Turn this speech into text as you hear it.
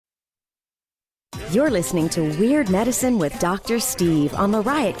You're listening to Weird Medicine with Dr. Steve on the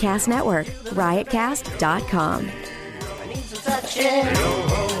Riotcast Network, riotcast.com. I need some touching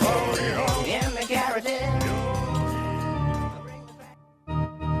in the carotid.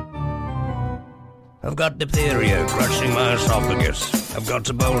 I've got diphtheria crushing my esophagus. I've got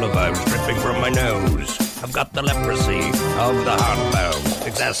Ebola virus dripping from my nose. I've got the leprosy of the heart valve,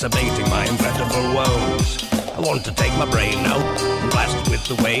 exacerbating my incredible woes. I want to take my brain out and blast it with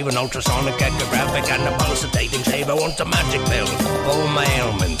the wave, an ultrasonic, echographic, and a pulsating shave. I want a magic pill for all my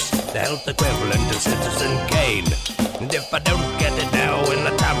ailments, the health equivalent of Citizen Kane. And if I don't get it now in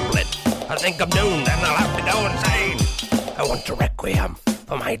a tablet, I think I'm doomed and I'll have to go insane. I want a requiem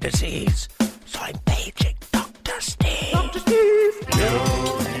for my disease, so I'm paging Dr. Steve. Dr. Steve!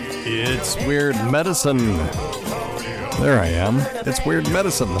 It's Weird Medicine. There I am. It's Weird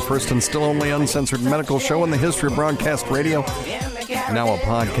Medicine, the first and still only uncensored medical show in the history of broadcast radio. Now a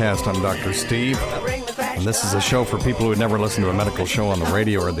podcast. I'm Dr. Steve. And this is a show for people who would never listen to a medical show on the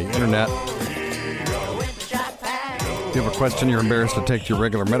radio or the internet. If you have a question you're embarrassed to take to your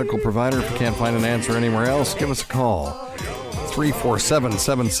regular medical provider, if you can't find an answer anywhere else, give us a call.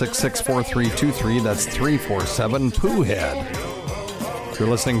 347-766-4323. That's 347-POOHEAD. If you're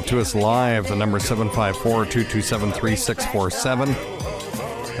listening to us live, the number is 754-227-3647.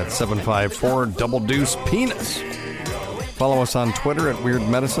 That's 754-double-deuce-penis. Follow us on Twitter at Weird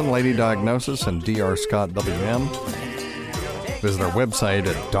Medicine, Lady Diagnosis, and Dr. Scott WM. Visit our website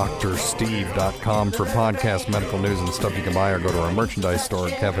at drsteve.com for podcast, medical news, and stuff you can buy, or go to our merchandise store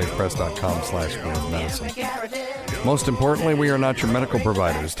at cafepress.com/weirdmedicine. Most importantly, we are not your medical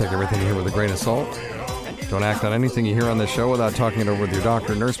providers. Take everything you hear with a grain of salt. Don't act on anything you hear on this show without talking it over with your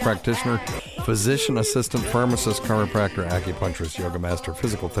doctor, nurse practitioner, physician assistant, pharmacist, chiropractor, acupuncturist, yoga master,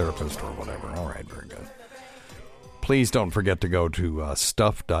 physical therapist, or whatever. All right, very good. Please don't forget to go to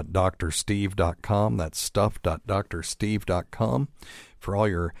stuff.drsteve.com. That's stuff.drsteve.com for all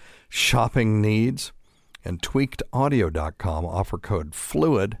your shopping needs. And tweakedaudio.com, offer code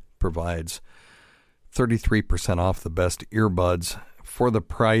FLUID, provides 33% off the best earbuds for the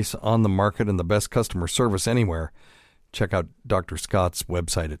price on the market and the best customer service anywhere. Check out Dr. Scott's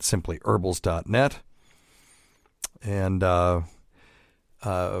website at simplyherbals.net. And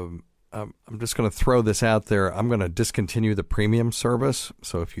I'm just going to throw this out there. I'm going to discontinue the premium service.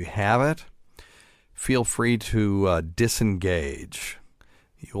 So if you have it, feel free to disengage.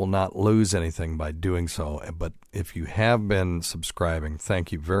 You will not lose anything by doing so. But if you have been subscribing,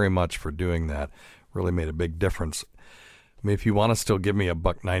 thank you very much for doing that. Really made a big difference. I mean, if you want to still give me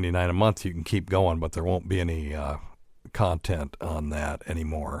 $1.99 a month, you can keep going, but there won't be any content on that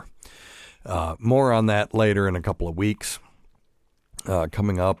anymore. More on that later in a couple of weeks.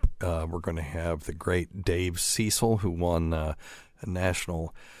 Coming up, we're going to have the great Dave Cecil, who won a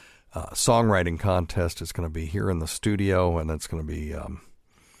national songwriting contest. Is going to be here in the studio, and it's going to be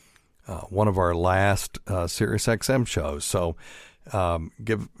one of our last Sirius XM shows. So hang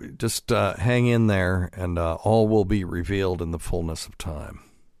in there, and all will be revealed in the fullness of time.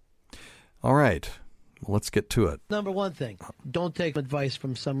 All right, well, let's get to it. Number one thing, don't take advice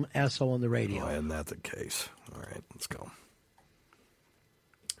from some asshole on the radio. Oh, isn't that the case? All right, let's go.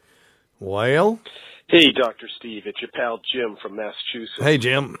 Well? Hey, Dr. Steve, it's your pal Jim from Massachusetts. Hey,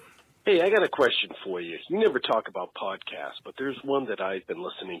 Jim. Hey, I got a question for you. You never talk about podcasts, but there's one that I've been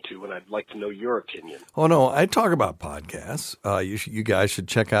listening to, and I'd like to know your opinion. Oh, no, I talk about podcasts. You guys should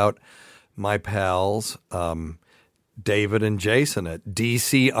check out my pals, David and Jason at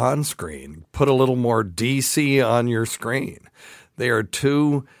DC On Screen. Put a little more DC on your screen. They are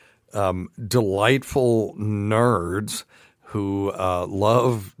two delightful nerds who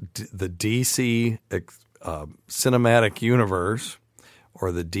love the DC cinematic universe,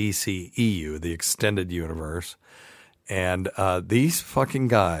 or the DCEU, the extended universe. And these fucking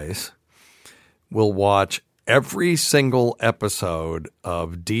guys will watch every single episode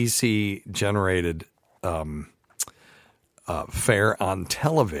of DC-generated fare on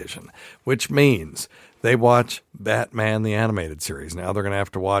television, which means they watch Batman the Animated Series. Now they're going to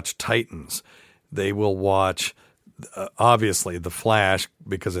have to watch Titans. They will watch, obviously, The Flash,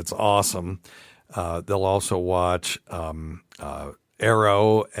 because it's awesome. They'll also watch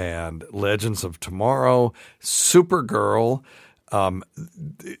Arrow and Legends of Tomorrow, Supergirl.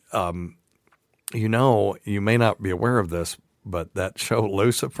 You may not be aware of this, but that show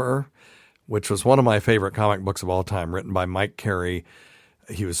Lucifer, which was one of my favorite comic books of all time, written by Mike Carey.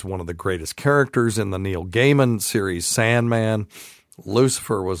 He was one of the greatest characters in the Neil Gaiman series Sandman.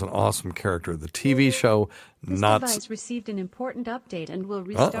 Lucifer was an awesome character. The TV show, This not... device received an important update and will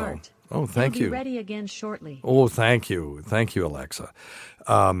restart. Oh, thank It'll you. be ready again shortly. Oh, thank you. Thank you, Alexa.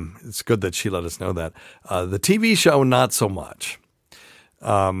 It's good that she let us know that. The TV show, not so much.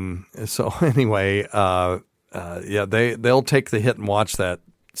 So anyway, yeah, they'll take the hit and watch that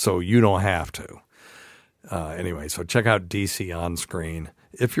so you don't have to. Anyway, so check out DC On Screen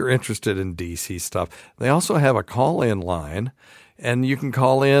if you're interested in DC stuff. They also have a call-in line, and you can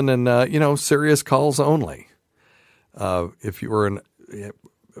call in and, serious calls only. If you were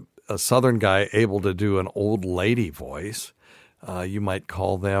a Southern guy able to do an old lady voice, you might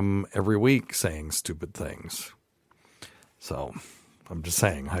call them every week saying stupid things. So I'm just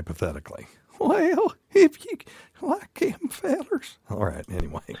saying, hypothetically. Well, if you like him fellers. All right,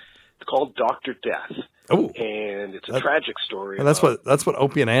 anyway. It's called Dr. Death. Oh. And it's a tragic story. And that's what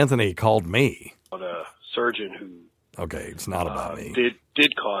Opie and Anthony called me. On a surgeon who... Okay, it's not about me.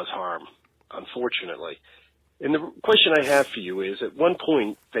 Did cause harm, unfortunately. And the question I have for you is, at one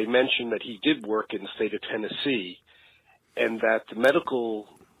point, they mentioned that he did work in the state of Tennessee, and that the medical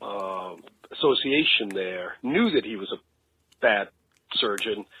association there knew that he was a bad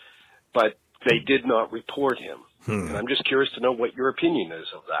surgeon, but they did not report him. And I'm just curious to know what your opinion is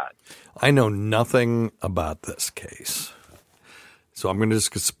of that. I know nothing about this case, so I'm going to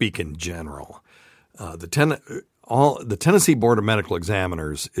just speak in general. The Tennessee Board of Medical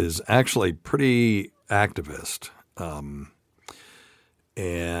Examiners is actually pretty activist, and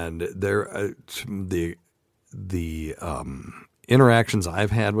the interactions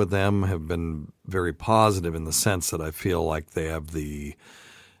I've had with them have been very positive in the sense that I feel like they have the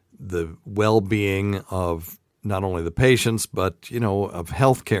well-being of not only the patients, but, of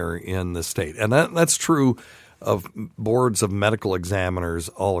healthcare in the state. And that's true of boards of medical examiners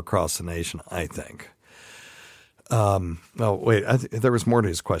all across the nation, I think. Wait, there was more to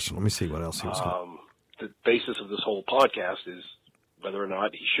his question. Let me see what else he was going The basis of this whole podcast is whether or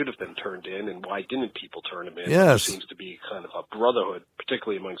not he should have been turned in, and why didn't people turn him in? Yes. There seems to be kind of a brotherhood,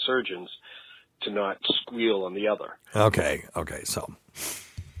 particularly among surgeons, to not squeal on the other. Okay, so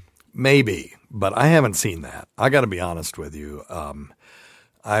maybe, but I haven't seen that. I got to be honest with you.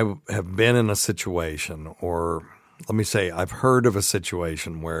 I have been in a situation, or let me say I've heard of a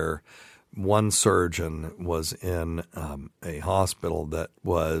situation where one surgeon was in a hospital that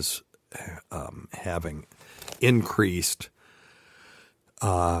was having increased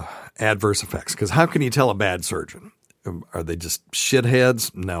adverse effects. Because how can you tell a bad surgeon? Are they just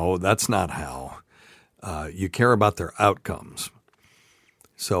shitheads? No, that's not how. You care about their outcomes.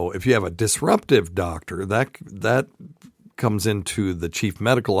 So if you have a disruptive doctor, that comes into the chief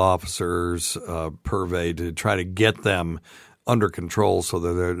medical officer's purvey to try to get them under control so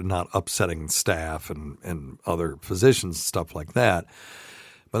that they're not upsetting staff and other physicians and stuff like that.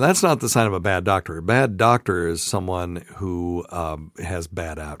 But that's not the sign of a bad doctor. A bad doctor is someone who has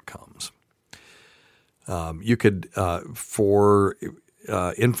bad outcomes. You could, for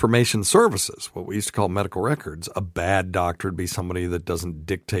information services, what we used to call medical records, a bad doctor would be somebody that doesn't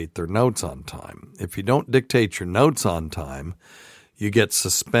dictate their notes on time. If you don't dictate your notes on time, you get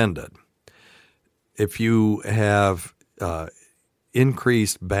suspended. If you have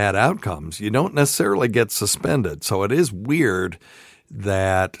increased bad outcomes, you don't necessarily get suspended. So it is weird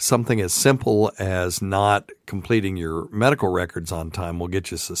that something as simple as not completing your medical records on time will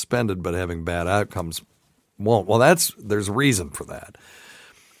get you suspended, but having bad outcomes won't. Well, there's a reason for that.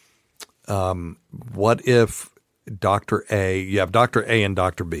 What if Dr. A, you have Dr. A and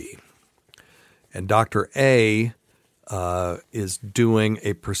Dr. B, and Dr. A is doing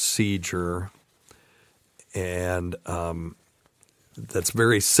a procedure and that's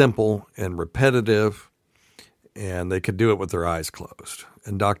very simple and repetitive, and they could do it with their eyes closed.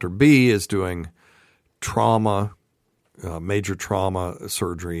 And Dr. B is doing trauma, major trauma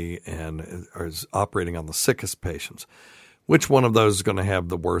surgery, and is operating on the sickest patients. Which one of those is going to have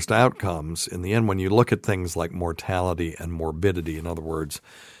the worst outcomes in the end when you look at things like mortality and morbidity, in other words,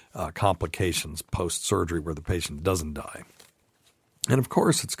 complications post-surgery where the patient doesn't die? And of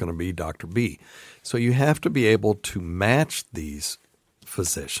course, it's going to be Dr. B. So you have to be able to match these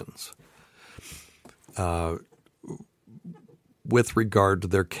physicians with regard to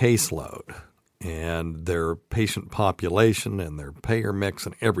their caseload and their patient population and their payer mix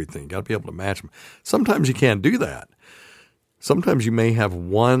and everything. You got to be able to match them. Sometimes you can't do that. Sometimes you may have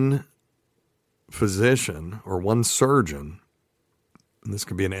one physician or one surgeon, and this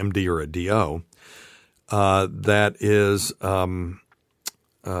could be an MD or a DO, that is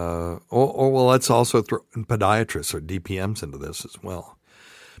well, let's also throw podiatrists or DPMs into this as well.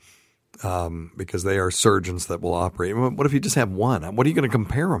 because they are surgeons that will operate. What if you just have one? What are you going to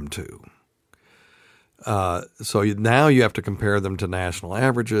compare them to? Now you have to compare them to national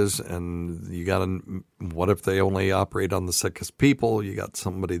averages, and what if they only operate on the sickest people? You got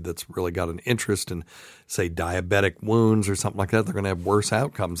somebody that's really got an interest in, say, diabetic wounds or something like that. They're going to have worse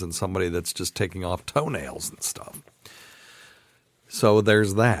outcomes than somebody that's just taking off toenails and stuff. So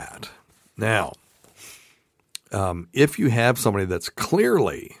there's that. Now, if you have somebody that's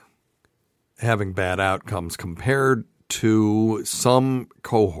clearly having bad outcomes compared to some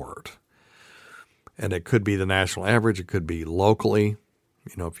cohort, and it could be the national average, it could be locally.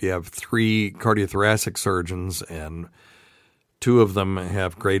 If you have 3 cardiothoracic surgeons and 2 of them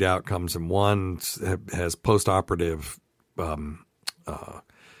have great outcomes and one has post-operative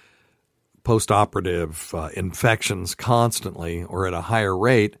infections constantly or at a higher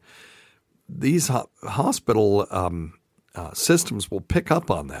rate, these hospital systems will pick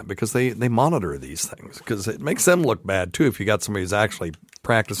up on that because they monitor these things, because it makes them look bad too if you got somebody who's actually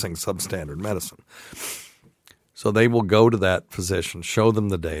practicing substandard medicine. So they will go to that physician, show them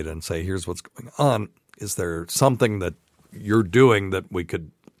the data, and say, here's what's going on. Is there something that you're doing that we could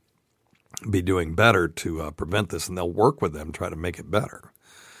be doing better to prevent this? And they'll work with them, try to make it better.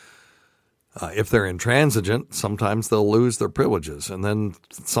 If they're intransigent, sometimes they'll lose their privileges, and then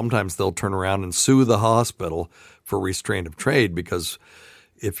sometimes they'll turn around and sue the hospital for restraint of trade, because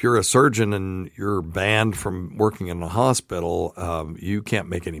if you're a surgeon and you're banned from working in a hospital, you can't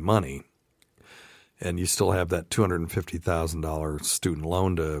make any money, and you still have that $250,000 student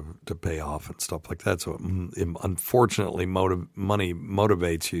loan to pay off and stuff like that. So it unfortunately, money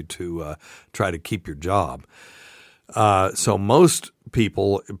motivates you to try to keep your job. So most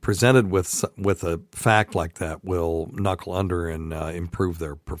people presented with a fact like that will knuckle under and improve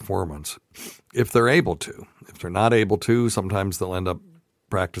their performance if they're able to. If they're not able to, sometimes they'll end up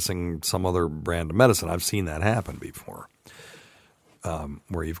practicing some other brand of medicine. I've seen that happen before,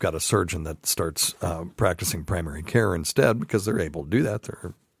 where you've got a surgeon that starts practicing primary care instead because they're able to do that.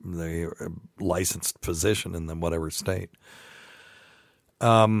 They're a licensed physician in whatever state.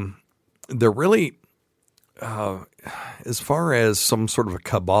 They're really, as far as some sort of a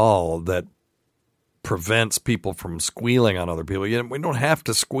cabal that prevents people from squealing on other people, we don't have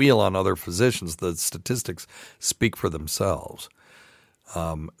to squeal on other physicians. The statistics speak for themselves.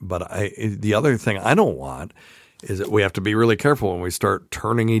 But the other thing I don't want is that we have to be really careful when we start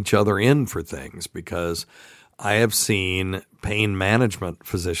turning each other in for things, because I have seen pain management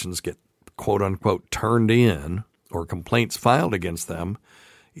physicians get quote unquote turned in or complaints filed against them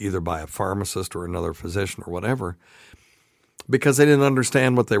either by a pharmacist or another physician or whatever, because they didn't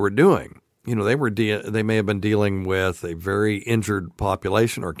understand what they were doing. They may have been dealing with a very injured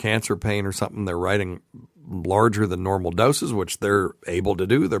population or cancer pain or something. They're writing larger than normal doses, which they're able to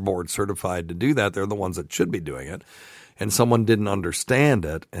do. They're board certified to do that. They're the ones that should be doing it. And someone didn't understand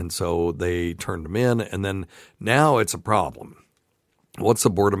it, and so they turned them in, and then now it's a problem. What's the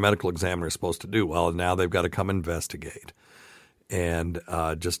Board of Medical Examiners supposed to do? Well, now they've got to come investigate. And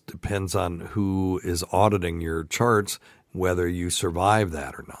just depends on who is auditing your charts, whether you survive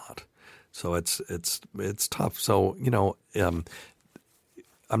that or not. So it's tough. So, I'm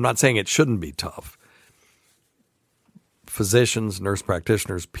not saying it shouldn't be tough. Physicians, nurse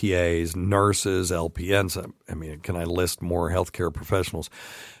practitioners, PAs, nurses, LPNs, can I list more healthcare professionals,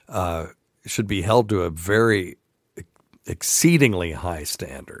 should be held to a very exceedingly high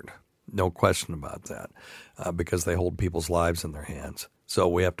standard. No question about that, because they hold people's lives in their hands. So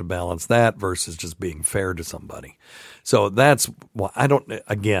we have to balance that versus just being fair to somebody. So that's why I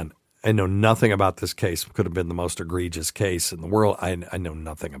know nothing about this case. It could have been the most egregious case in the world. I know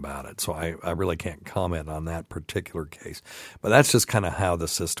nothing about it. So I really can't comment on that particular case. But that's just kind of how the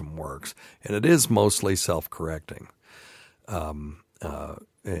system works. And it is mostly self-correcting. And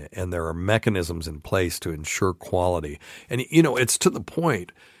there are mechanisms in place to ensure quality. And, it's to the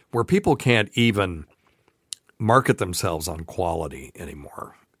point where people can't even market themselves on quality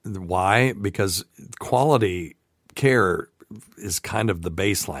anymore. Why? Because quality care is kind of the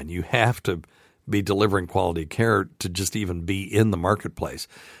baseline. You have to be delivering quality care to just even be in the marketplace.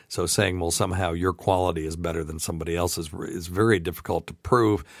 So saying, well, somehow your quality is better than somebody else's is very difficult to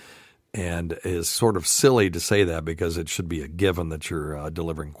prove, and is sort of silly to say that, because it should be a given that you're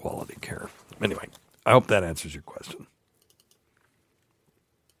delivering quality care. Anyway, I hope that answers your question.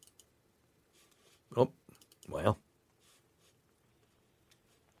 Oh, well.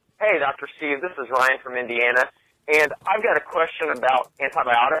 Hey, Dr. Steve, this is Ryan from Indiana, and I've got a question about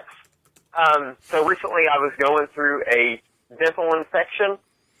antibiotics. So recently I was going through a dental infection,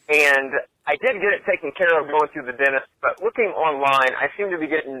 and I did get it taken care of going through the dentist, but looking online, I seem to be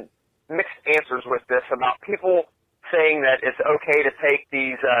getting mixed answers with this about people saying that it's okay to take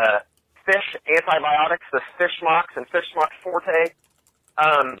these fish antibiotics, the Fish Mox and Fish Mox Forte.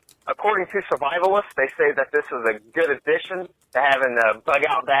 According to survivalists, they say that this is a good addition to having a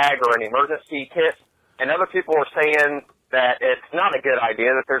bug-out bag or an emergency kit. And other people are saying that it's not a good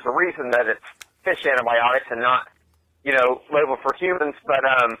idea, that there's a reason that it's fish antibiotics and not, labeled for humans. But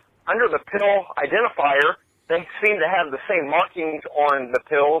under the pill identifier, they seem to have the same markings on the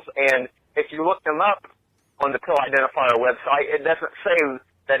pills. And if you look them up on the pill identifier website, it doesn't say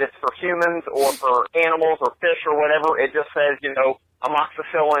that it's for humans or for animals or fish or whatever. It just says,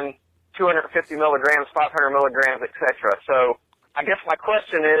 amoxicillin, 250 milligrams, 500 milligrams, etc. So I guess my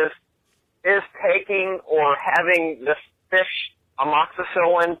question is taking or having this fish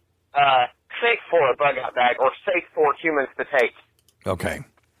amoxicillin safe for a bug-out bag or safe for humans to take? Okay.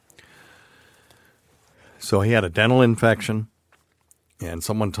 So he had a dental infection, and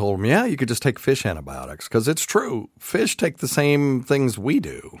someone told him, yeah, you could just take fish antibiotics, because it's true. Fish take the same things we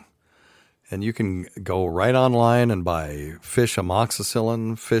do. And you can go right online and buy fish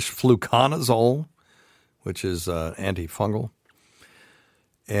amoxicillin, fish fluconazole, which is antifungal.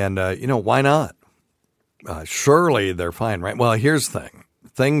 And, why not? Surely they're fine, right? Well, here's the thing.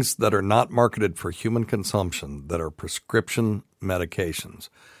 Things that are not marketed for human consumption, that are prescription medications,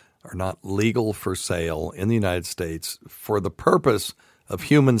 are not legal for sale in the United States for the purpose of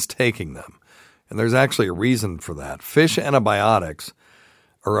humans taking them. And there's actually a reason for that. Fish antibiotics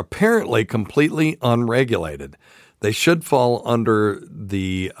are apparently completely unregulated. They should fall under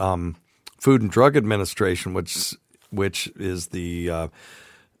the Food and Drug Administration, which is the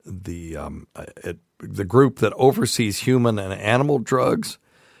group that oversees human and animal drugs.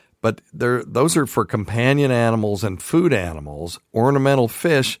 But those are for companion animals and food animals. Ornamental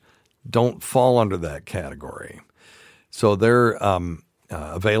fish don't fall under that category. So they're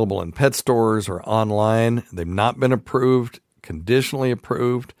available in pet stores or online. They've not been approved, conditionally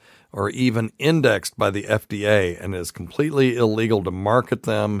approved, or even indexed by the FDA, and it's completely illegal to market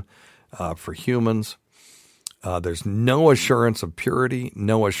them for humans. There's no assurance of purity,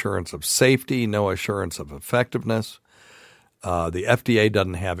 no assurance of safety, no assurance of effectiveness. The FDA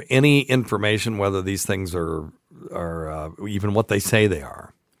doesn't have any information whether these things are even what they say they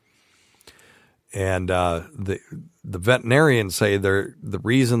are. And the veterinarians say the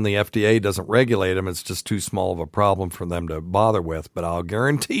reason the FDA doesn't regulate them is just too small of a problem for them to bother with. But I'll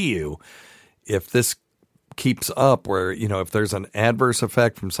guarantee you, if this keeps up, where if there's an adverse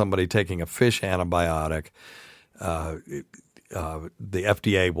effect from somebody taking a fish antibiotic, the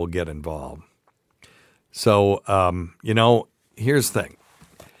FDA will get involved. So here's the thing: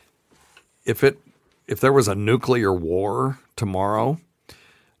 if there was a nuclear war tomorrow,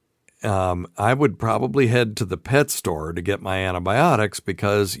 I would probably head to the pet store to get my antibiotics,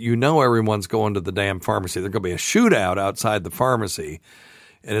 because everyone's going to the damn pharmacy. There's going to be a shootout outside the pharmacy,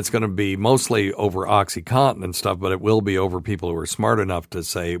 and it's going to be mostly over OxyContin and stuff, but it will be over people who are smart enough to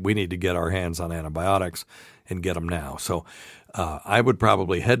say, we need to get our hands on antibiotics and get them now. So I would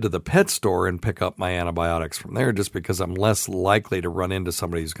probably head to the pet store and pick up my antibiotics from there, just because I'm less likely to run into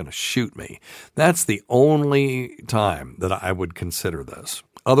somebody who's going to shoot me. That's the only time that I would consider this.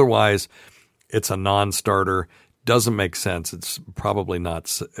 Otherwise, it's a non-starter, doesn't make sense. It's probably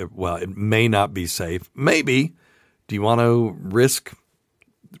not, it may not be safe. Maybe. Do you want to risk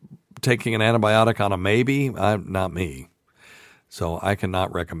taking an antibiotic on a maybe? Not me. So I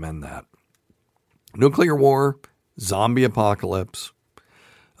cannot recommend that. Nuclear war, zombie apocalypse,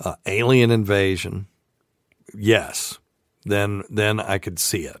 alien invasion, yes. Then I could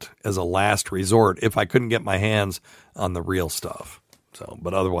see it as a last resort if I couldn't get my hands on the real stuff. So,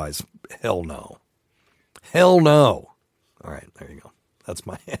 but otherwise, hell no. Hell no. All right, there you go. That's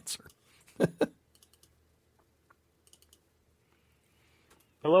my answer.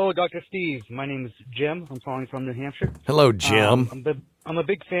 Hello, Dr. Steve. My name is Jim. I'm calling from New Hampshire. Hello, Jim. I'm a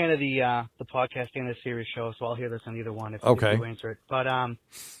big fan of the podcast and the series show, so I'll hear this on either one if you answer it. But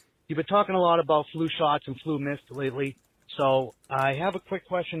you've been talking a lot about flu shots and flu mist lately, so I have a quick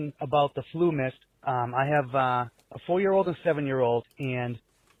question about the flu mist. I have a 4-year-old and 7-year-old, and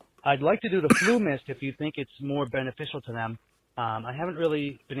I'd like to do the flu mist if you think it's more beneficial to them. I haven't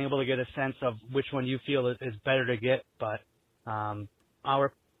really been able to get a sense of which one you feel is better to get, but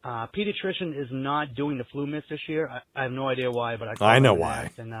our pediatrician is not doing the flu mist this year. I have no idea why, but I know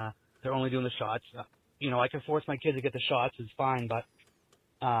why. And they're only doing the shots. I can force my kid to get the shots. It's fine, but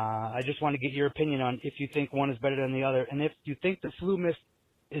I just want to get your opinion on if you think one is better than the other. And if you think the flu mist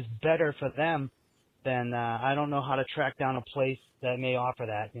is better for them, then I don't know how to track down a place that may offer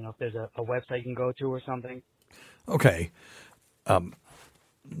that. If there's a website you can go to or something. Okay.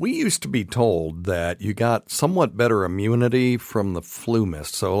 we used to be told that you got somewhat better immunity from the flu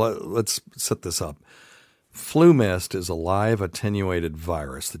mist. So let's set this up. Flu mist is a live attenuated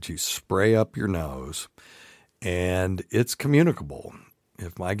virus that you spray up your nose, and it's communicable.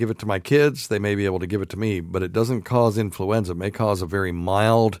 If I give it to my kids, they may be able to give it to me, but it doesn't cause influenza. It may cause a very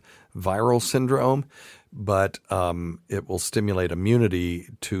mild viral syndrome, but it will stimulate immunity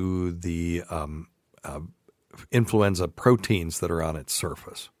to the influenza proteins that are on its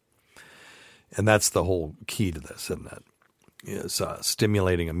surface. And that's the whole key to this, isn't it? Is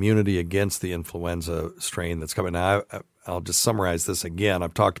stimulating immunity against the influenza strain that's coming. Now, I'll just summarize this again.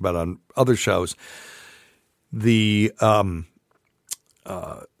 I've talked about it on other shows. The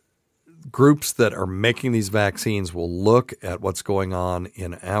groups that are making these vaccines will look at what's going on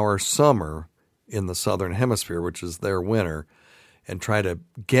in our summer in the southern hemisphere, which is their winter, and try to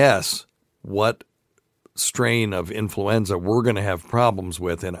guess what strain of influenza we're going to have problems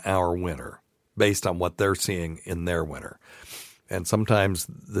with in our winter based on what they're seeing in their winter. And sometimes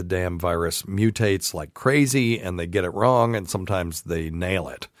the damn virus mutates like crazy and they get it wrong, and sometimes they nail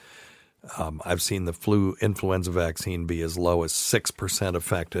it. I've seen the flu influenza vaccine be as low as 6%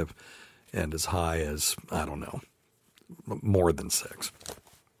 effective and as high as, I don't know, more than 6.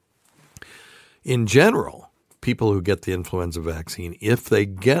 In general, people who get the influenza vaccine, if they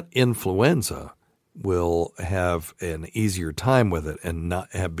get influenza, will have an easier time with it and not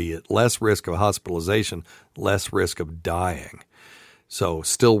be at less risk of hospitalization, less risk of dying. So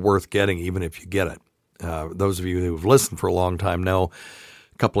still worth getting even if you get it. Those of you who have listened for a long time know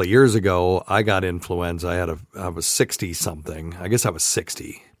a couple of years ago I got influenza. I was 60-something. I guess I was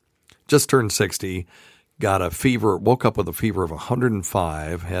 60. Just turned 60. Got a fever, woke up with a fever of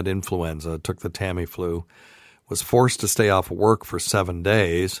 105, had influenza, took the Tamiflu, was forced to stay off of work for 7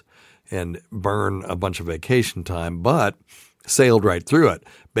 days and burn a bunch of vacation time, but sailed right through it.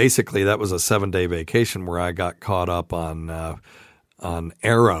 Basically, that was a 7-day vacation where I got caught up on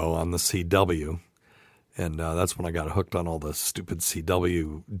Arrow on the CW, and that's when I got hooked on all the stupid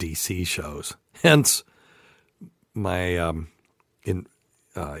CW DC shows. Hence my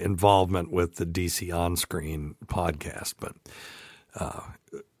involvement with the DC On-Screen podcast. But,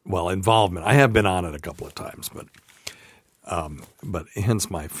 involvement. I have been on it a couple of times, but hence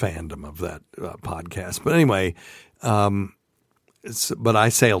my fandom of that podcast. But anyway, but I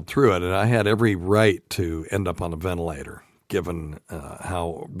sailed through it, and I had every right to end up on a ventilator, given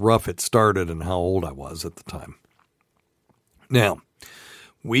how rough it started and how old I was at the time. Now,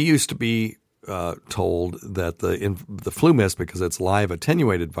 we used to be told that the flu mist, because it's live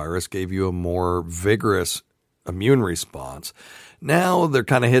attenuated virus, gave you a more vigorous immune response. Now they're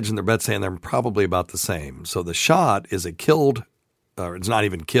kind of hedging their bets, saying they're probably about the same. So the shot is it's not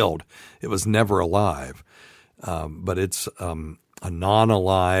even killed. It was never alive, but it's a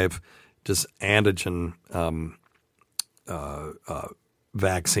non-alive, just antigen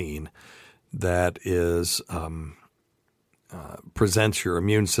vaccine that is presents your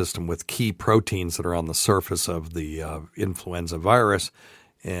immune system with key proteins that are on the surface of the influenza virus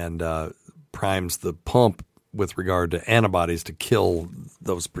and primes the pump with regard to antibodies to kill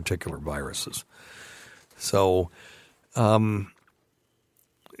those particular viruses. So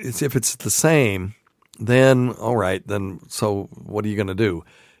if it's the same, then all right, so what are you going to do?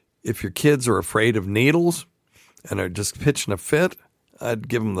 If your kids are afraid of needles and are just pitching a fit, I'd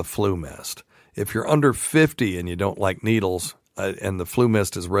give them the flu mist. If you're under 50 and you don't like needles and the flu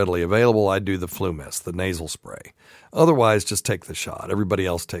mist is readily available, I'd do the flu mist, the nasal spray. Otherwise, just take the shot. Everybody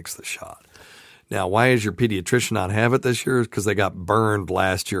else takes the shot. Now, why does your pediatrician not have it this year? Because they got burned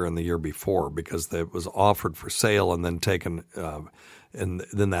last year and the year before because it was offered for sale and then taken, and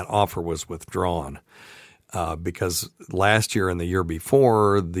then that offer was withdrawn. Because last year and the year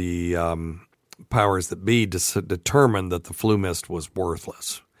before, the powers that be determined that the flu mist was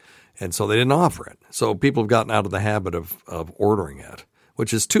worthless. And so they didn't offer it. So people have gotten out of the habit of ordering it,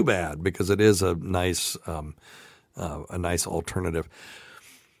 which is too bad because it is a nice alternative.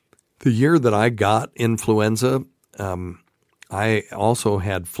 The year that I got influenza, I also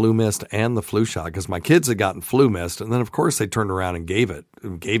had flu mist and the flu shot because my kids had gotten flu mist, and then of course they turned around and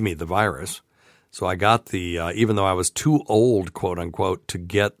gave me the virus. So I got the even though I was too old, quote unquote, to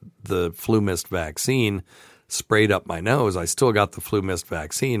get the flu mist vaccine sprayed up my nose, I still got the flu mist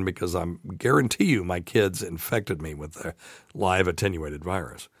vaccine because I guarantee you my kids infected me with the live attenuated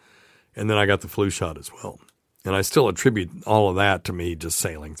virus. And then I got the flu shot as well. And I still attribute all of that to me just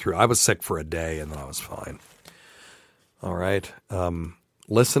sailing through. I was sick for a day and then I was fine. All right.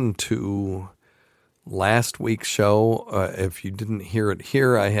 Listen to last week's show. If you didn't hear it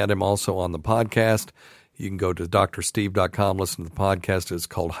here, I had him also on the podcast. You can go to drsteve.com, listen to the podcast. It's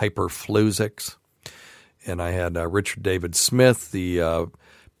called Hyperflusics. And I had Richard David Smith, the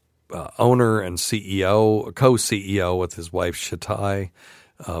owner and CEO, co-CEO with his wife Shatai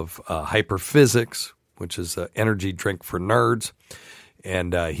of Hyperphysics, which is an energy drink for nerds.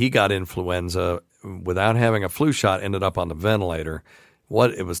 And he got influenza without having a flu shot, ended up on the ventilator.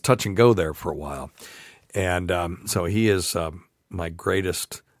 It was touch and go there for a while. And so he is my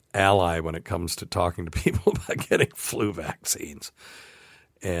greatest ally when it comes to talking to people about getting flu vaccines.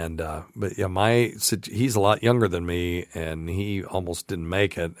 And but yeah, he's a lot younger than me, and he almost didn't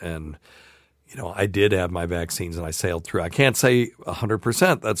make it. And I did have my vaccines, and I sailed through. I can't say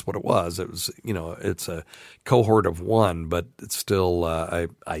 100% that's what it was. It was, it's a cohort of one, but it's still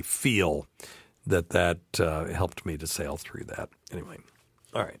I feel that helped me to sail through that. Anyway,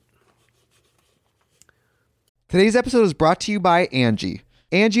 all right. Today's episode is brought to you by Angie.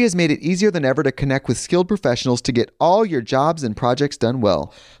 Angie has made it easier than ever to connect with skilled professionals to get all your jobs and projects done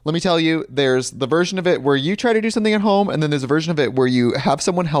well. Let me tell you, there's the version of it where you try to do something at home, and then there's a version of it where you have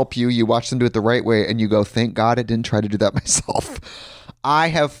someone help you, you watch them do it the right way, and you go, thank God I didn't try to do that myself. I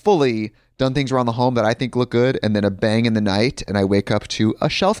have fully done things around the home that I think look good, and then a bang in the night, and I wake up to a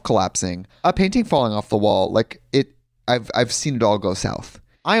shelf collapsing, a painting falling off the wall. I've seen it all go south.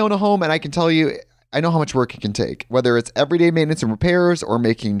 I own a home, and I can tell you, I know how much work it can take. Whether it's everyday maintenance and repairs or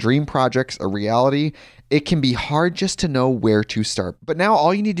making dream projects a reality, it can be hard just to know where to start. But now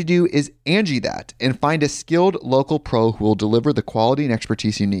all you need to do is Angie that and find a skilled local pro who will deliver the quality and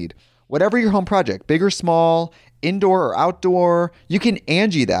expertise you need. Whatever your home project, big or small, indoor or outdoor, you can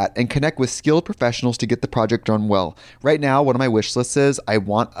Angie that and connect with skilled professionals to get the project done well. Right now, one of my wish lists is I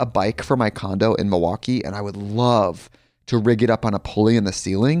want a bike for my condo in Milwaukee, and I would love to rig it up on a pulley in the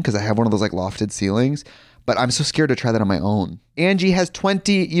ceiling because I have one of those lofted ceilings, but I'm so scared to try that on my own. Angie has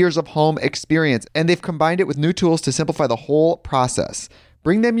 20 years of home experience, and they've combined it with new tools to simplify the whole process.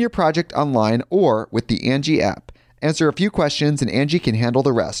 Bring them your project online or with the Angie app. Answer a few questions and Angie can handle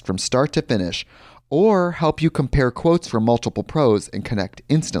the rest from start to finish, or help you compare quotes from multiple pros and connect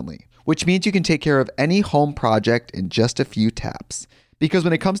instantly, which means you can take care of any home project in just a few taps. Because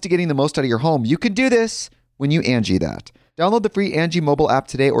when it comes to getting the most out of your home, you can do this when you Angie that. Download the free Angie mobile app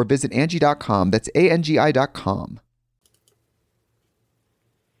today or visit Angie.com. That's ANGI.com.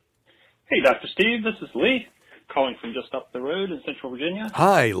 Hey, Dr. Steve, this is Lee, calling from just up the road in Central Virginia.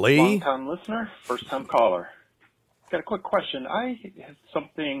 Hi, Lee. Long-time listener, first-time caller. Got a quick question. I'm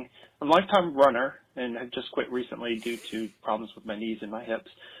a lifetime runner, and have just quit recently due to problems with my knees and my hips.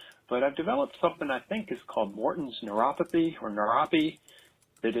 But I've developed something I think is called Morton's neuropathy or neuropathy.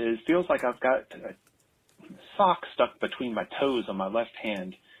 Feels like I've got a sock stuck between my toes on my left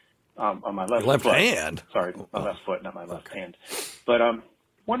hand, on my left foot. Hand? Sorry, my left foot, not my left hand. But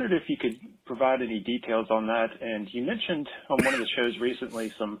wondered if you could provide any details on that. And you mentioned on one of the shows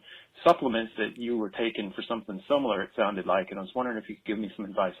recently some supplements that you were taking for something similar, it sounded like, and I was wondering if you could give me some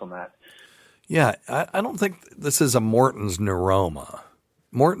advice on that. Yeah, I don't think this is a Morton's neuroma.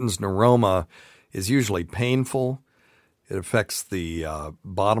 Morton's neuroma is usually painful. It affects the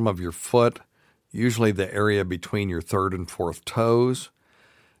bottom of your foot, usually the area between your third and fourth toes.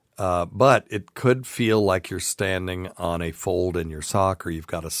 But it could feel like you're standing on a fold in your sock, or you've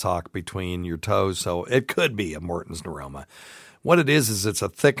got a sock between your toes. So it could be a Morton's neuroma. What it is it's a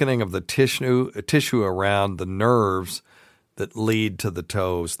thickening of the tissue around the nerves that lead to the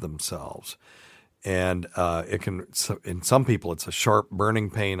toes themselves. And it can, in some people, it's a sharp burning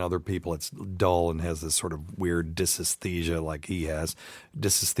pain. Other people, it's dull and has this sort of weird dysesthesia like he has.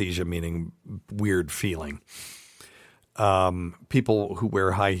 Dysesthesia meaning weird feeling. People who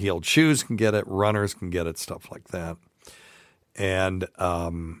wear high-heeled shoes can get it. Runners can get it, stuff like that. And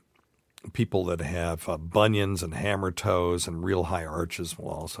people that have bunions and hammer toes and real high arches will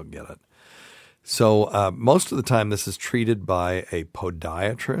also get it. So most of the time this is treated by a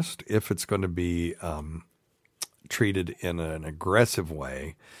podiatrist. If it's going to be treated in an aggressive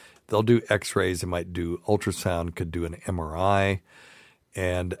way, they'll do x-rays, they might do ultrasound, could do an MRI,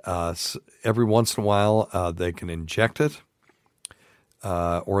 and every once in a while they can inject it,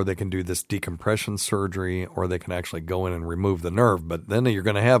 or they can do this decompression surgery, or they can actually go in and remove the nerve. But then you're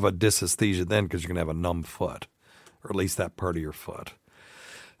going to have a dysesthesia then because you're going to have a numb foot, or at least that part of your foot.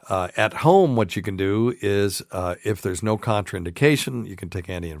 At home, what you can do is, if there's no contraindication, you can take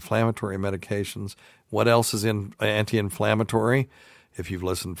anti-inflammatory medications. What else is in anti-inflammatory? If you've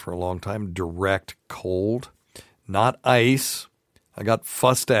listened for a long time, direct cold, not ice. I got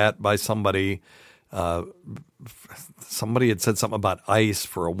fussed at by somebody. Somebody had said something about ice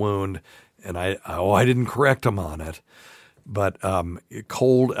for a wound, and I didn't correct them on it. But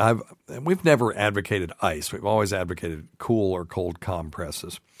cold, we've never advocated ice. We've always advocated cool or cold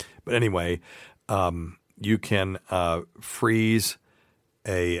compresses. But anyway, you can freeze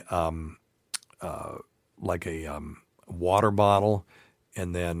a water bottle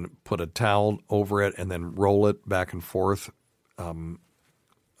and then put a towel over it and then roll it back and forth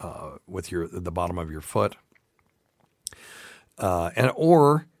with the bottom of your foot.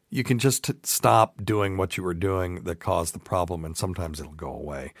 Or you can just stop doing what you were doing that caused the problem, and sometimes it'll go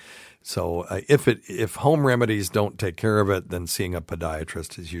away. So if home remedies don't take care of it, then seeing a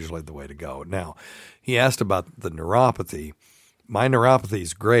podiatrist is usually the way to go. Now, he asked about the neuropathy. My neuropathy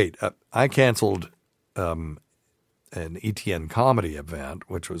is great. I canceled an ETN comedy event,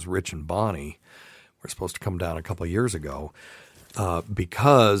 which was Rich and Bonnie. We're supposed to come down a couple of years ago.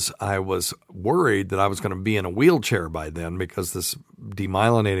 Because I was worried that I was going to be in a wheelchair by then because this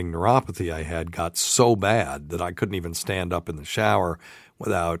demyelinating neuropathy I had got so bad that I couldn't even stand up in the shower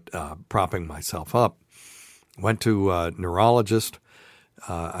without propping myself up. Went to a neurologist.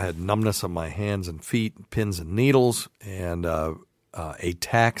 I had numbness of my hands and feet, pins and needles, and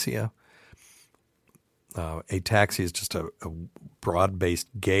ataxia. Ataxia is just a broad-based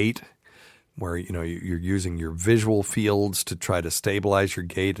gait, where you're using your visual fields to try to stabilize your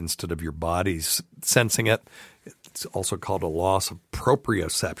gait instead of your body's sensing it. It's also called a loss of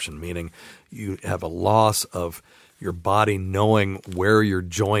proprioception, meaning you have a loss of your body knowing where your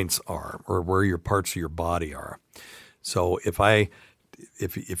joints are or where your parts of your body are. So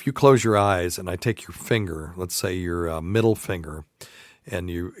if you close your eyes and I take your finger, let's say your middle finger, and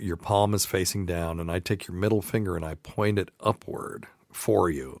your palm is facing down, and I take your middle finger and I point it upward for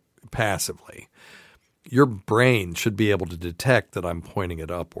you, passively, your brain should be able to detect that I'm pointing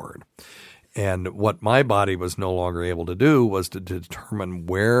it upward. And what my body was no longer able to do was to determine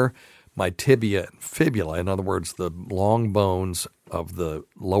where my tibia and fibula, in other words, the long bones of the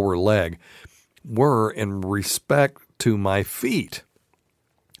lower leg, were in respect to my feet.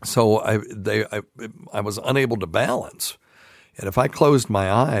 So I was unable to balance. And if I closed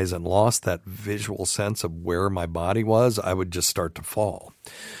my eyes and lost that visual sense of where my body was, I would just start to fall.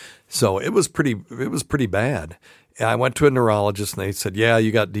 So it was pretty bad. And I went to a neurologist and they said, yeah,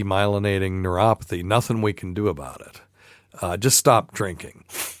 you got demyelinating neuropathy. Nothing we can do about it. Just stop drinking.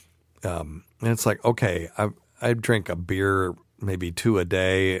 And it's like, okay, I drink a beer, maybe 2 a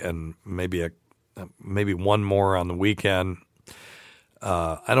day, and maybe one more on the weekend.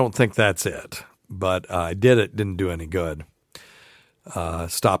 I don't think that's it, but I did it. Didn't do any good.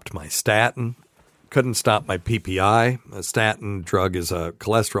 Stopped my statin. Couldn't stop my PPI. A statin drug is a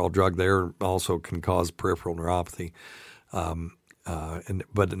cholesterol drug. There also can cause peripheral neuropathy.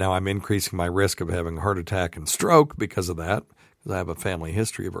 But now I'm increasing my risk of having a heart attack and stroke because of that. Because I have a family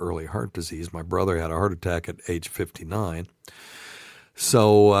history of early heart disease. My brother had a heart attack at age 59.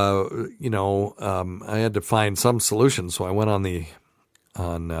 So, I had to find some solution. So I went on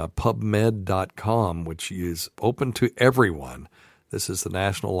PubMed.com, which is open to everyone. This is the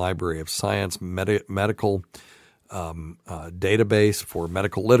National Library of Science medical database for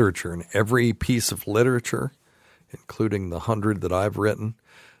medical literature. And every piece of literature, including the 100 that I've written,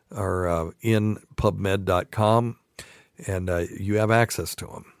 are in PubMed.com, and you have access to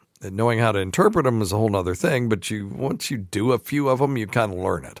them. And knowing how to interpret them is a whole other thing, but once you do a few of them, you kind of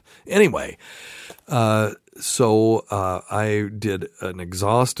learn it. Anyway, so I did an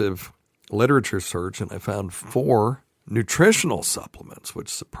exhaustive literature search, and I found 4 nutritional supplements, which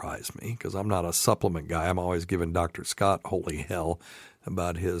surprised me because I'm not a supplement guy. I'm always giving Dr. Scott holy hell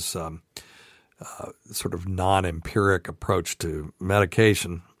about his sort of non-empiric approach to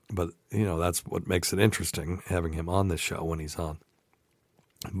medication. But, that's what makes it interesting, having him on this show when he's on.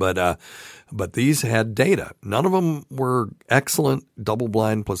 But these had data. None of them were excellent,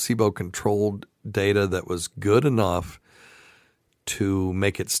 double-blind, placebo-controlled data that was good enough to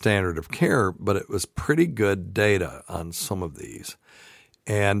make it standard of care, but it was pretty good data on some of these.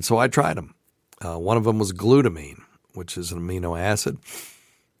 And so I tried them. One of them was glutamine, which is an amino acid.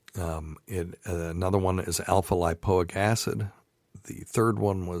 Another one is alpha-lipoic acid. The third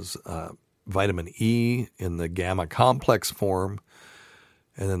one was vitamin E in the gamma complex form.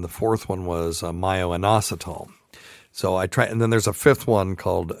 And then the fourth one was myo-inositol. So I tried, and then there's a fifth one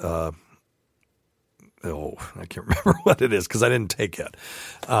called I can't remember what it is because I didn't take it.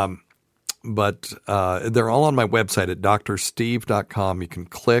 But they're all on my website at drsteve.com. You can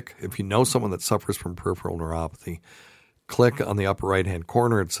click, if you know someone that suffers from peripheral neuropathy, click on the upper right-hand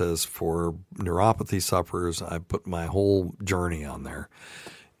corner. It says for neuropathy sufferers. I put my whole journey on there.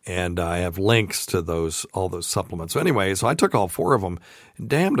 And I have links to all those supplements. So anyway, so I took all 4 of them. And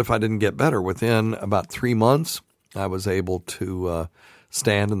damned if I didn't get better. Within about 3 months, I was able to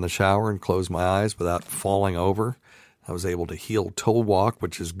stand in the shower and close my eyes without falling over. I was able to heel toe walk,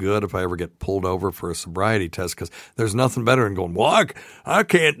 which is good if I ever get pulled over for a sobriety test, because there's nothing better than going, well, I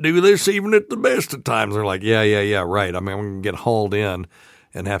can't do this even at the best of times. They're like, yeah, right. I mean, I'm going to get hauled in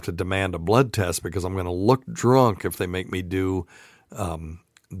and have to demand a blood test because I'm going to look drunk if they make me do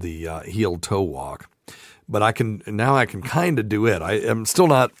the heel toe walk. But I can kind of do it. I am still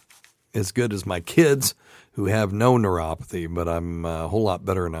not as good as my kids who have no neuropathy, but I'm a whole lot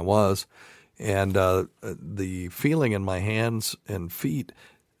better than I was. And the feeling in my hands and feet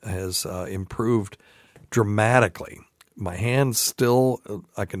has improved dramatically. My hands still,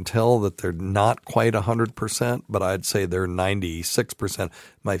 I can tell that they're not quite 100%, but I'd say they're 96%.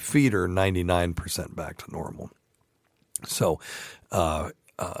 My feet are 99% back to normal. So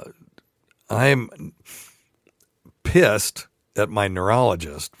I'm pissed at my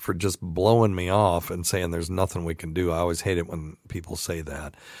neurologist for just blowing me off and saying there's nothing we can do. I always hate it when people say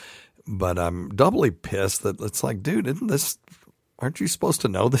that. But I'm doubly pissed that it's like, dude, aren't you supposed to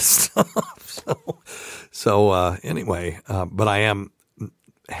know this stuff? So anyway, but I am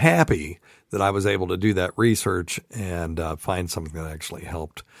happy that I was able to do that research and find something that actually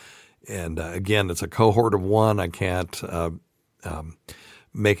helped. And again, it's a cohort of one. I can't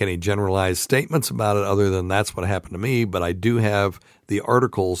make any generalized statements about it other than that's what happened to me. But I do have the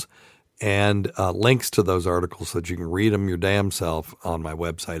articles and links to those articles so that you can read them your damn self on my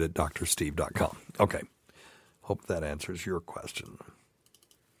website at drsteve.com. Okay. Hope that answers your question.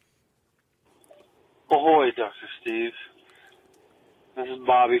 Ahoy, Dr. Steve. This is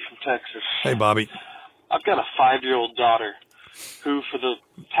Bobby from Texas. Hey, Bobby. I've got a 5-year-old daughter who for the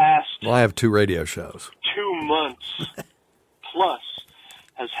past... Well, I have 2 radio shows. 2 months plus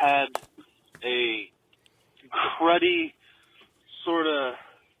has had a cruddy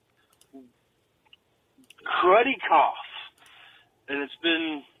cough, and it's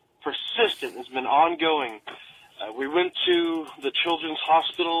been persistent. It's been ongoing. We went to the children's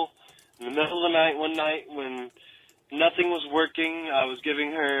hospital in the middle of the night one night when nothing was working. I was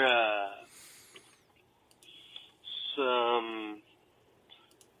giving her some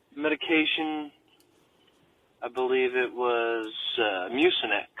medication. I believe it was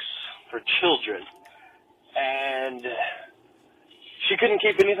Mucinex for children, and she couldn't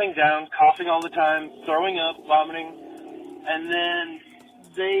keep anything down, coughing all the time, throwing up, vomiting, and then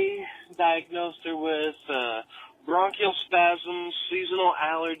they diagnosed her with bronchial spasms, seasonal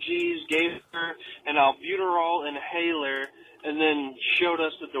allergies, gave her an albuterol inhaler, and then showed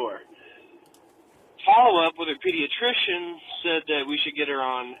us the door. Follow-up with her pediatrician said that we should get her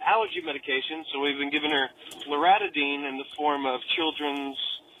on allergy medication, so we've been giving her loratadine in the form of children's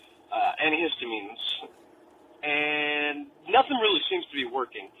antihistamines. And nothing really seems to be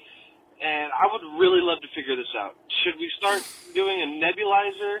working. And I would really love to figure this out. Should we start doing a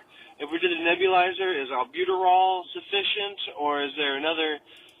nebulizer? If we did a nebulizer, is albuterol sufficient, or is there another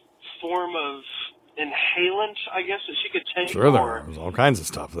form of inhalant, I guess, that she could take? Sure, there's all kinds of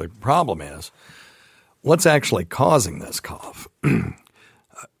stuff. The problem is, what's actually causing this cough?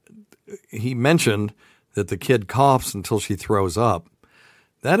 He mentioned that the kid coughs until she throws up.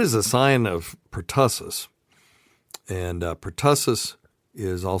 That is a sign of pertussis. And pertussis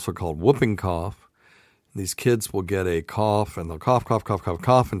is also called whooping cough. These kids will get a cough, and they'll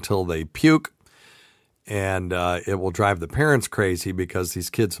cough until they puke. And it will drive the parents crazy because these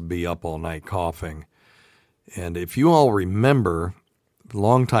kids will be up all night coughing. And if you all remember,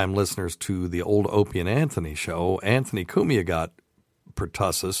 longtime listeners to the old Opie and Anthony show, Anthony Cumia got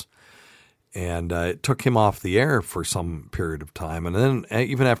pertussis, and it took him off the air for some period of time. And then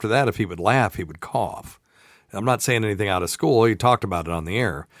even after that, if he would laugh, he would cough. I'm not saying anything out of school. He talked about it on the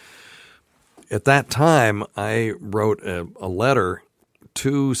air. At that time, I wrote a letter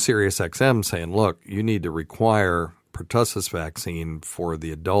to SiriusXM saying, look, you need to require pertussis vaccine for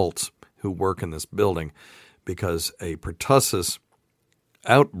the adults who work in this building because a pertussis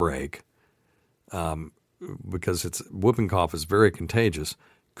outbreak, because it's whooping cough is very contagious,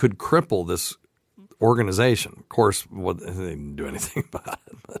 could cripple this organization. Of course, they didn't do anything about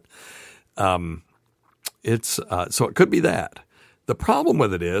it, but so it could be that. The problem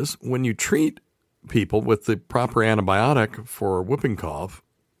with it is when you treat people with the proper antibiotic for whooping cough,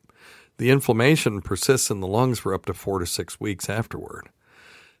 the inflammation persists in the lungs for up to 4 to 6 weeks afterward.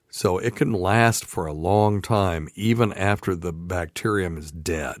 So it can last for a long time, even after the bacterium is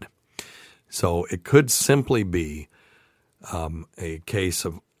dead. So it could simply be a case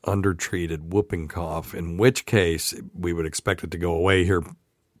of undertreated whooping cough, in which case we would expect it to go away here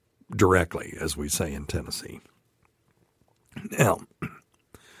directly, as we say in Tennessee. Now,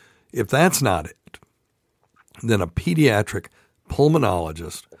 if that's not it, then a pediatric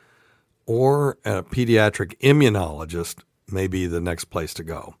pulmonologist or a pediatric immunologist may be the next place to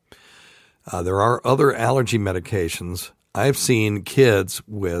go. There are other allergy medications. I've seen kids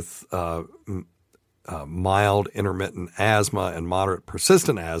with mild intermittent asthma and moderate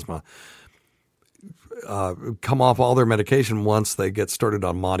persistent asthma come off all their medication once they get started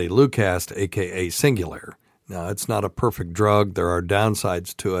on montelukast, aka Singulair. Now, it's not a perfect drug. There are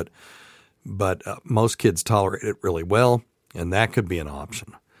downsides to it, but most kids tolerate it really well, and that could be an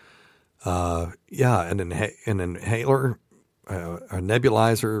option. An inhaler, a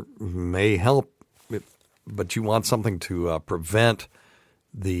nebulizer may help, but you want something to prevent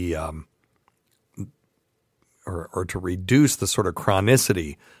the or to reduce the sort of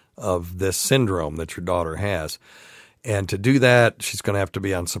chronicity of this syndrome that your daughter has. And to do that, she's going to have to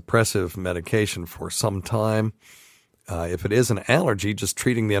be on suppressive medication for some time. If it is an allergy, just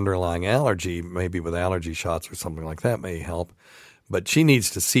treating the underlying allergy, maybe with allergy shots or something like that, may help. But she needs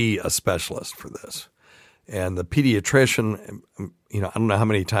to see a specialist for this. And the pediatrician, I don't know how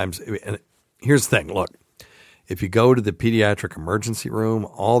many times. And here's the thing. Look, if you go to the pediatric emergency room,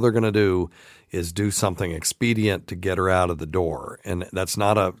 all they're going to do is do something expedient to get her out of the door. And that's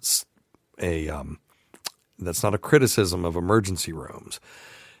not that's not a criticism of emergency rooms.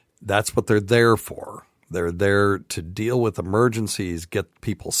 That's what they're there for. They're there to deal with emergencies, get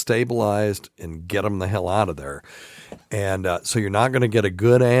people stabilized, and get them the hell out of there. And so you're not going to get a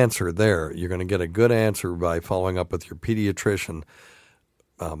good answer there. You're going to get a good answer by following up with your pediatrician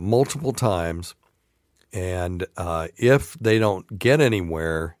multiple times. And if they don't get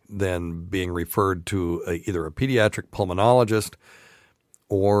anywhere, then being referred to either a pediatric pulmonologist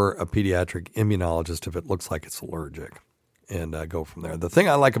or a pediatric immunologist if it looks like it's allergic, and go from there. The thing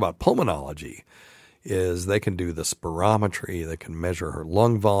I like about pulmonology is they can do the spirometry, they can measure her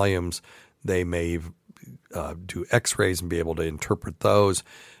lung volumes, they may do x-rays and be able to interpret those.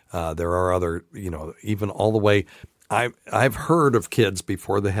 There are other, even all the way. I've heard of kids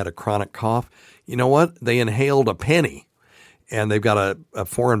before they had a chronic cough. You know what? They inhaled a penny, and they've got a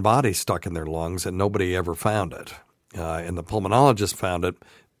foreign body stuck in their lungs, and nobody ever found it. And the pulmonologist found it.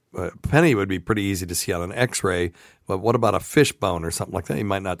 Penny would be pretty easy to see on an x-ray, but what about a fish bone or something like that? You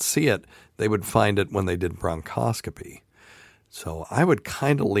might not see it. They would find it when they did bronchoscopy. So I would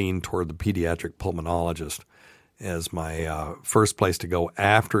kind of lean toward the pediatric pulmonologist as my first place to go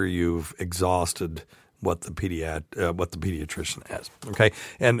after you've exhausted what the pediatrician has. Okay,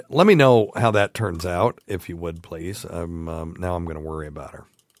 and let me know how that turns out, if you would, please. Now I'm going to worry about her.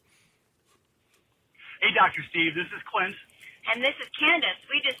 Hey, Dr. Steve, this is Clint. And this is Candace.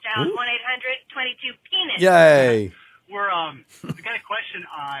 We just dialed 1-800-22-PENIS. Yay! We got a question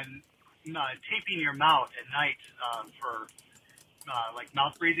on taping your mouth at night for like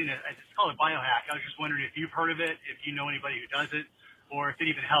mouth breathing. It's called a biohack. I was just wondering if you've heard of it, if you know anybody who does it, or if it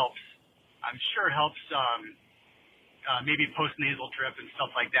even helps. I'm sure it helps maybe post-nasal drip and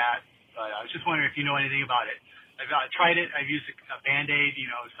stuff like that. But I was just wondering if you know anything about it. I've tried it. I've used a Band-Aid,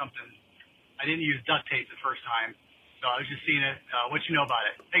 something. I didn't use duct tape the first time. So I was just seeing it, what you know about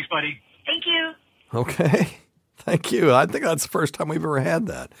it. Thanks, buddy. Thank you. Okay. Thank you. I think that's the first time we've ever had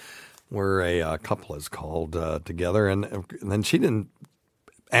that, where a couple is called together, and then she didn't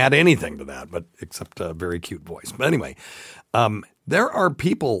add anything to that, but except a very cute voice. But anyway, there are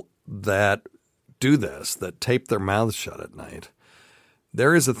people that do this, that tape their mouths shut at night.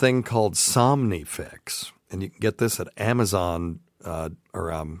 There is a thing called Somnifix, and you can get this at Amazon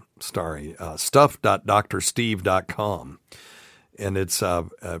stuff.drsteve.com. And it's a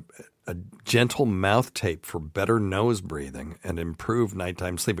gentle mouth tape for better nose breathing and improved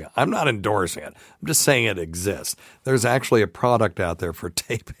nighttime sleeping. I'm not endorsing it. I'm just saying it exists. There's actually a product out there for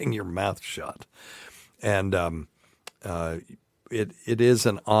taping your mouth shut. And it is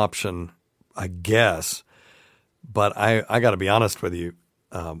an option, I guess. But I got to be honest with you.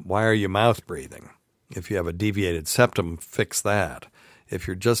 Why are you mouth breathing? If you have a deviated septum, fix that. If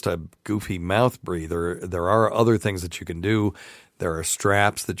you're just a goofy mouth breather, there are other things that you can do. There are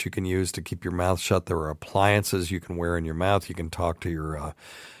straps that you can use to keep your mouth shut. There are appliances you can wear in your mouth. You can talk to your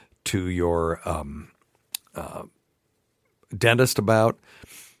dentist about.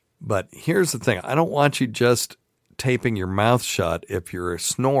 But here's the thing. I don't want you just taping your mouth shut if you're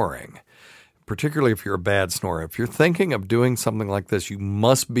snoring, particularly if you're a bad snorer. If you're thinking of doing something like this, you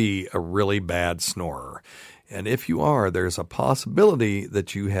must be a really bad snorer. And if you are, there's a possibility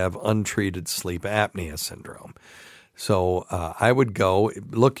that you have untreated sleep apnea syndrome. So I would go,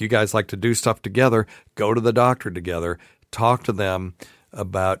 look, you guys like to do stuff together, go to the doctor together, talk to them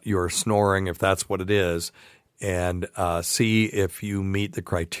about your snoring, if that's what it is, and see if you meet the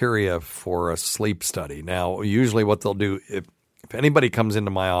criteria for a sleep study. Now, usually what they'll do, if anybody comes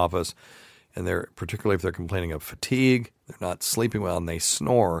into my office and particularly if they're complaining of fatigue, they're not sleeping well, and they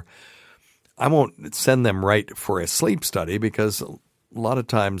snore, I won't send them right for a sleep study because a lot of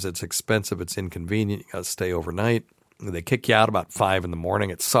times it's expensive, it's inconvenient, you got to stay overnight. They kick you out about 5 in the morning.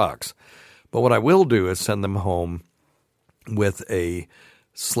 It sucks. But what I will do is send them home with a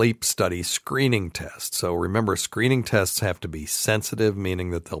sleep study screening test. So remember, screening tests have to be sensitive,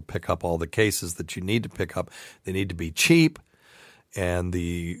 meaning that they'll pick up all the cases that you need to pick up. They need to be cheap, and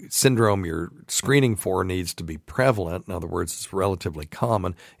the syndrome you're screening for needs to be prevalent. In other words, it's relatively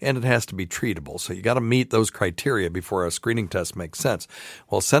common, and it has to be treatable. So you got to meet those criteria before a screening test makes sense.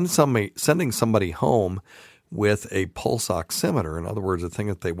 Well, sending somebody home with a pulse oximeter, in other words, a thing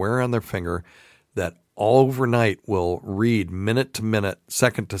that they wear on their finger that overnight will read minute to minute,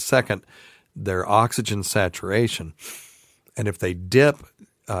 second to second, their oxygen saturation. And if they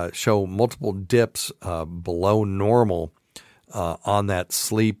show multiple dips below normal on that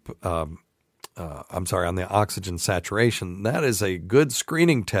on the oxygen saturation, that is a good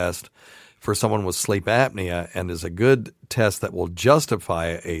screening test for someone with sleep apnea and is a good test that will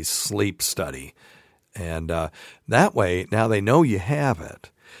justify a sleep study. And that way, now they know you have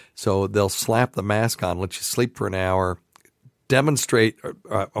it. So they'll slap the mask on, let you sleep for an hour, demonstrate.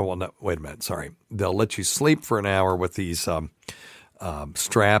 They'll let you sleep for an hour with these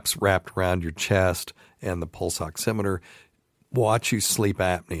straps wrapped around your chest and the pulse oximeter, watch you sleep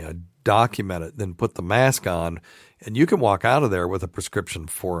apnea, document it, then put the mask on, and you can walk out of there with a prescription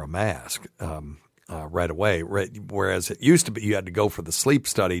for a mask right away. Whereas it used to be you had to go for the sleep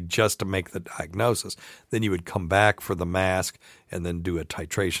study just to make the diagnosis. Then you would come back for the mask and then do a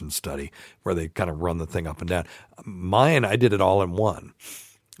titration study where they kind of run the thing up and down. Mine, I did it all in one.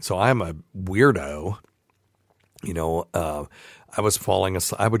 So I'm a weirdo. I was falling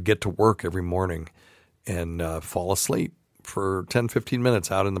asleep. I would get to work every morning and fall asleep for 10, 15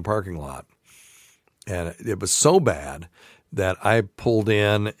 minutes out in the parking lot. And it was so bad that I pulled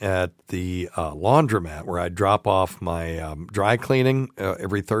in at the laundromat where I drop off my dry cleaning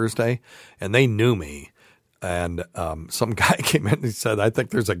every Thursday, and they knew me. And some guy came in and he said, "I think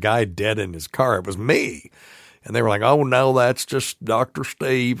there's a guy dead in his car." It was me. And they were like, "Oh, no, that's just Dr.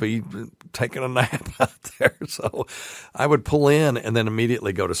 Steve. He's taking a nap out there." So I would pull in and then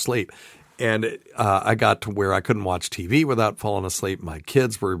immediately go to sleep. And I got to where I couldn't watch TV without falling asleep. My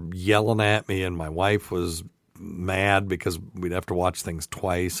kids were yelling at me, and my wife was mad because we'd have to watch things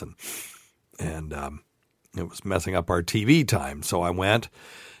twice, and it was messing up our TV time. So I went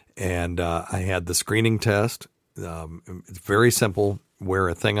and I had the screening test. It's very simple. Wear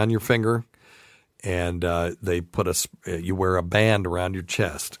a thing on your finger, and they put you wear a band around your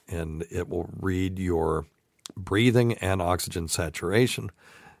chest, and it will read your breathing and oxygen saturation.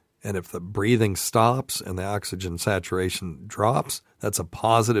 And if the breathing stops and the oxygen saturation drops, that's a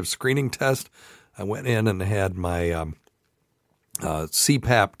positive screening test. I went in and had my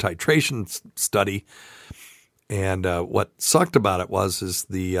CPAP titration study, and what sucked about it is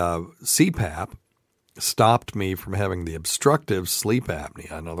the CPAP stopped me from having the obstructive sleep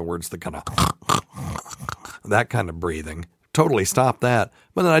apnea. In other words, the kind of that kind of breathing totally stopped that.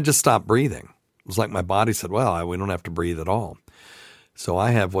 But then I just stopped breathing. It was like my body said, "Well, we don't have to breathe at all." So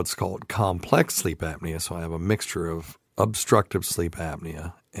I have what's called complex sleep apnea. So I have a mixture of obstructive sleep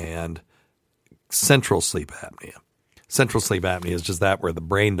apnea and central sleep apnea. Central sleep apnea is just that where the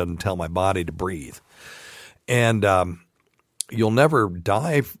brain doesn't tell my body to breathe. And you'll never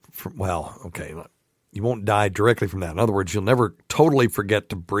die from, you won't die directly from that. In other words, you'll never totally forget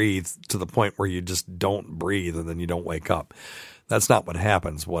to breathe to the point where you just don't breathe and then you don't wake up. That's not what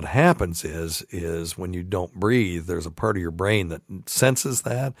happens. What happens is when you don't breathe, there's a part of your brain that senses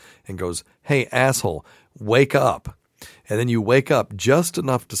that and goes, "Hey, asshole, wake up." And then you wake up just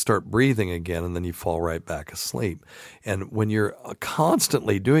enough to start breathing again, and then you fall right back asleep. And when you're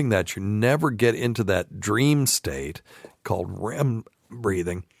constantly doing that, you never get into that dream state called REM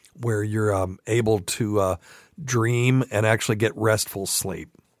breathing, where you're able to dream and actually get restful sleep.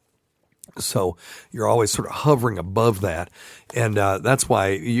 So you're always sort of hovering above that. And that's why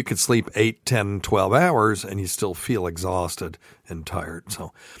you could sleep 8, 10, 12 hours and you still feel exhausted and tired.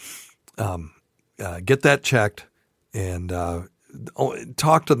 So get that checked and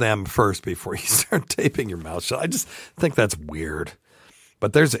talk to them first before you start taping your mouth shut. I just think that's weird.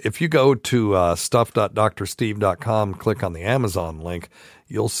 But if you go to stuff.drsteve.com, click on the Amazon link,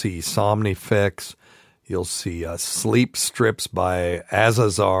 you'll see Somnifix. You'll see sleep strips by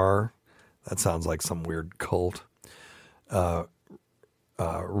Azazar. That sounds like some weird cult.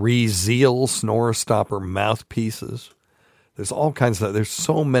 Rezeal snore stopper mouthpieces. There's all kinds of, there's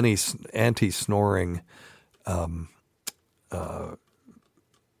so many anti-snoring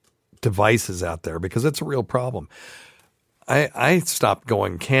devices out there because it's a real problem. I stopped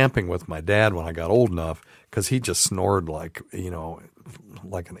going camping with my dad when I got old enough because he just snored like an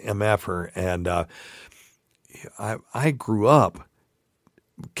MFer. And I grew up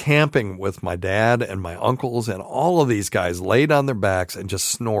camping with my dad and my uncles, and all of these guys laid on their backs and just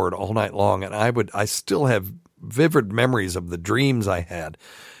snored all night long. And I still have vivid memories of the dreams I had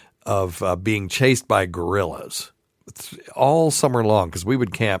of being chased by gorillas all summer long because we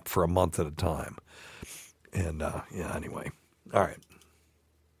would camp for a month at a time. And anyway, all right.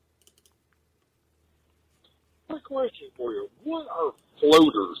 My question for you: what are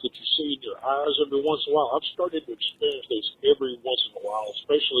floaters that you see in your eyes every once in a while? I've started to experience this every once in a while,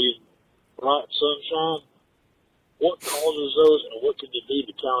 especially in bright sunshine. What causes those, and what can you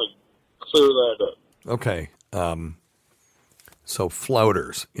do to kind of clear that up? Okay. So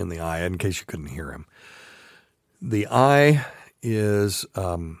floaters in the eye, in case you couldn't hear him. The eye is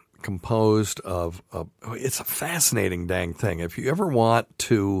composed of it's a fascinating dang thing. If you ever want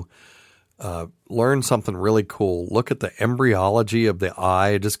to learn something really cool, look at the embryology of the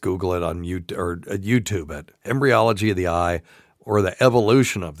eye. Just Google it on YouTube it. Embryology of the eye or the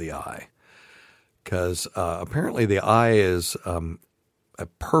evolution of the eye. Because apparently the eye is a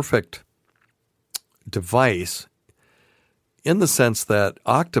perfect device in the sense that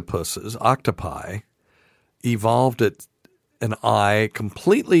octopi, evolved an eye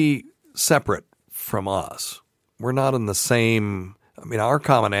completely separate from us. We're not in the same, our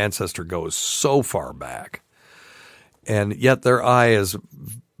common ancestor goes so far back, and yet their eye is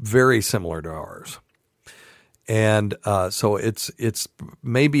very similar to ours. And so it's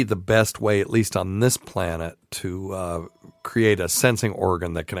maybe the best way, at least on this planet, to create a sensing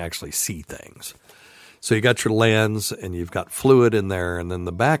organ that can actually see things. So you got your lens and you've got fluid in there, and then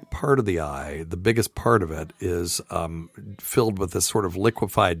the back part of the eye, the biggest part of it, is filled with this sort of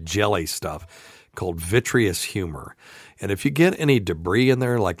liquefied jelly stuff called vitreous humor. And if you get any debris in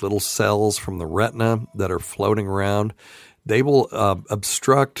there, like little cells from the retina that are floating around, they will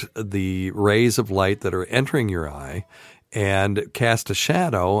obstruct the rays of light that are entering your eye and cast a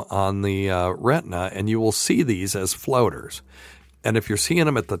shadow on the retina, and you will see these as floaters. And if you're seeing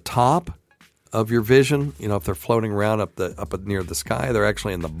them at the top of your vision, if they're floating around up near the sky, they're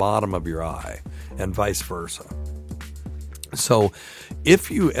actually in the bottom of your eye, and vice versa. So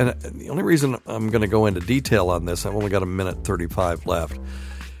and the only reason I'm going to go into detail on this, I've only got 1:35 left,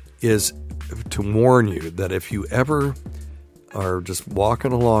 is to warn you that if you ever are just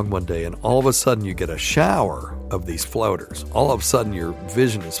walking along one day and all of a sudden you get a shower of these floaters, all of a sudden your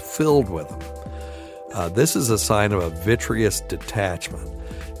vision is filled with them. This is a sign of a vitreous detachment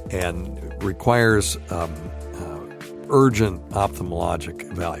and requires urgent ophthalmologic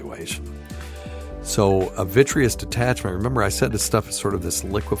evaluation. So a vitreous detachment, remember I said this stuff is sort of this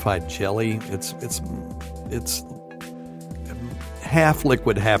liquefied jelly. It's half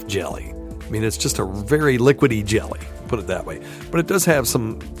liquid, half jelly. It's just a very liquidy jelly, put it that way. But it does have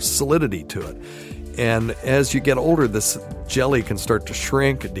some solidity to it. And as you get older, this jelly can start to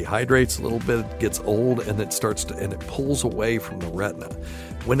shrink, it dehydrates a little bit, it gets old, and it pulls away from the retina.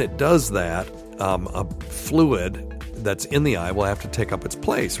 When it does that, a fluid that's in the eye will have to take up its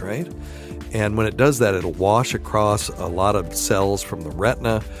place, right? And when it does that, it'll wash across a lot of cells from the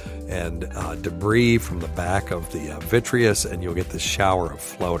retina and debris from the back of the vitreous, and you'll get this shower of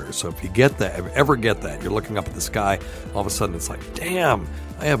floaters. So if you ever get that, you're looking up at the sky, all of a sudden it's like, damn,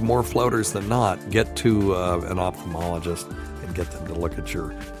 I have more floaters than not. Get to an ophthalmologist and get them to look at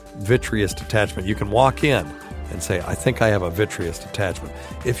your vitreous detachment. You can walk in and say, I think I have a vitreous detachment.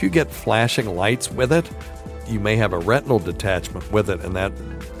 If you get flashing lights with it, you may have a retinal detachment with it, and that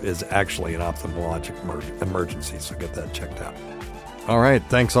is actually an ophthalmologic emergency, so get that checked out. All right,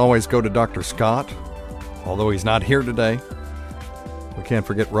 thanks always go to Dr. Scott, although he's not here today. We can't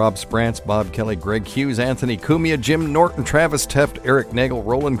forget Rob Sprance, Bob Kelly, Greg Hughes, Anthony Cumia, Jim Norton, Travis Teft, Eric Nagel,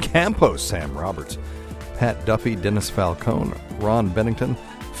 Roland Campos, Sam Roberts, Pat Duffy, Dennis Falcone, Ron Bennington,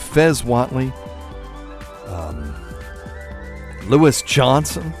 Fez Watley, Lewis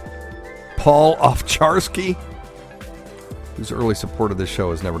Johnson, Paul Ovcharski, whose early support of this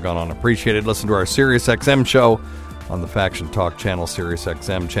show has never gone unappreciated. Listen to our SiriusXM show on the Faction Talk channel,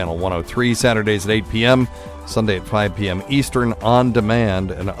 SiriusXM channel 103, Saturdays at 8 p.m., Sunday at 5 p.m. Eastern, on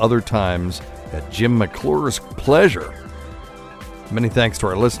demand, and other times at Jim McClure's pleasure. Many thanks to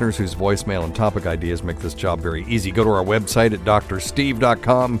our listeners whose voicemail and topic ideas make this job very easy. Go to our website at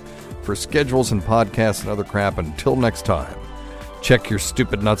drsteve.com for schedules and podcasts and other crap. Until next time, Check your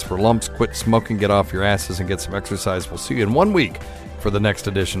stupid nuts for lumps, quit smoking, get off your asses, and get some exercise. We'll see you in 1 week for the next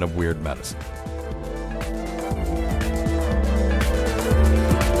edition of Weird Medicine.